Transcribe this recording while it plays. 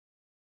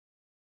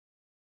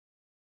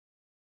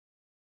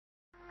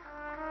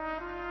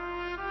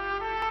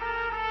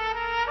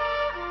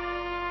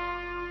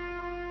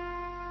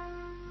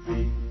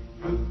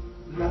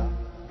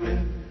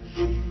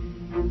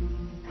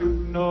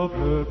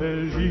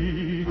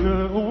Belgique,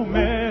 ô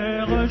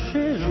mère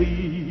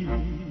chérie,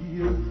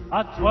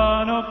 à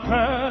toi nos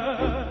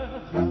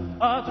cœurs,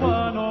 à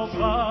toi nos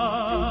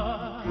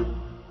bras,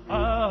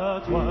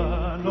 à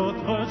toi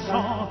notre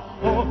sang,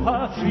 ô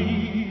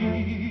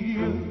patrie,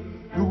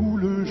 nous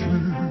le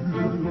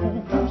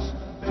jurons tous,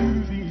 tu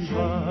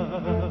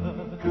vivras,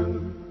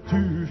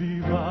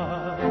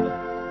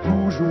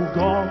 toujours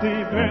grande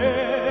et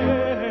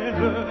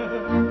belle,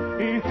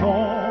 et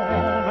ton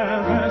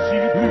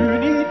invincible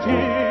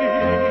unité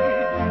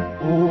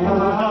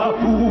aura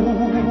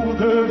pour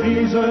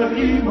devise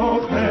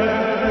immortelle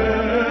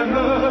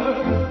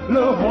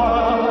le roi,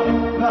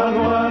 la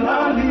loi,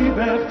 la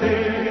liberté,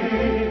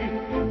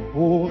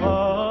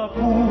 aura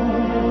pour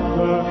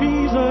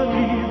devise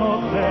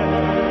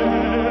immortelle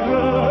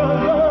le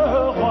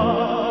roi,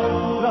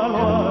 la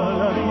loi,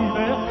 la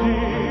liberté,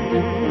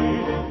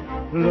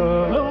 le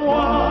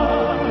roi,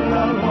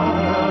 la loi,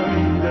 la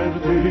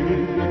liberté,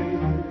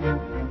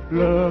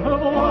 le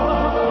roi,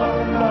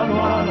 la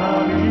loi, la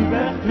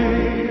liberté.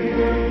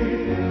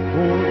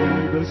 O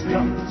liebes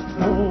Land,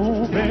 o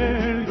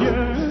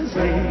Belgiens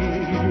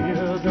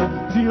Erde,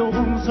 dir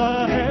unser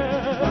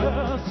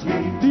Herz,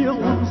 dir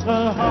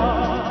unsere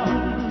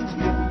Hand,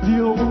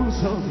 dir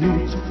unser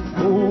Blut,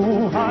 o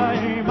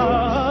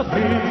Heimaterde,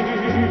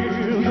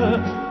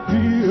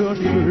 wir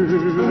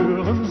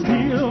schwören's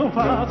dir,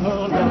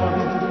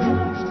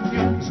 Vaterland,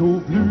 so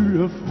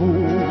blühe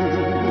froh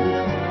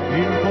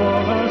in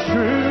voller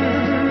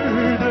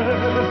Schöne,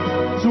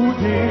 zu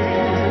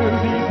der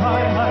die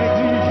Freiheit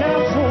dich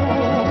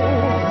erzog.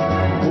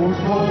 Und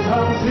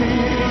Mutter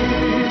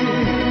singen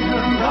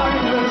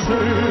deine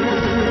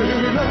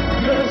Söhne,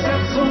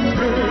 Gesetz und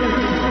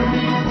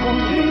König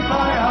und die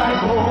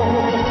Freiheit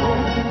hoch.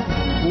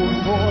 Und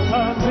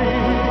Mutter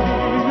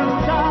singen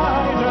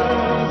deine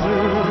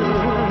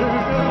Söhne,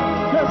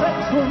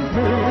 Gesetz und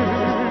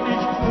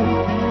König und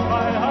die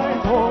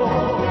Freiheit hoch.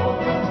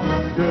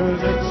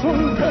 Gesetz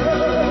und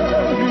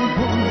König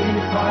und die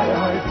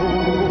Freiheit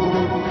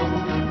hoch.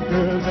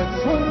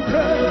 Gesetz und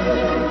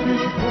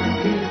König und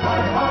die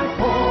Freiheit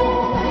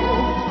hoch.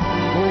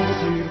 O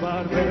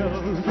sehbar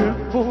Belgien,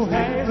 o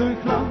heilig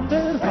Land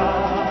der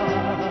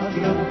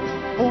Wagen,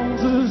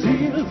 unsere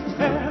Ziel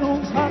en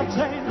ons hart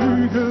zijn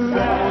u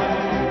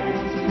gewijd.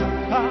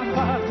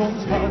 Aanvaard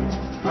ons hart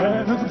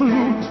en het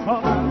bloed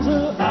van onze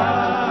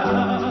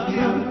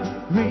adem,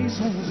 wees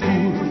ons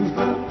doel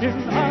in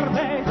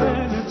arbeid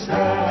en het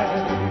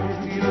strijd.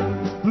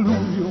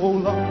 Bloei, o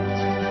land,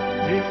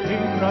 heeft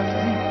eendracht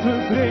niet te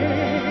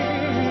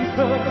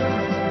breken,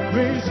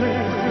 wees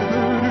in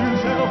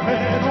uzelf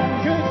en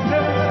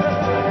ongekend.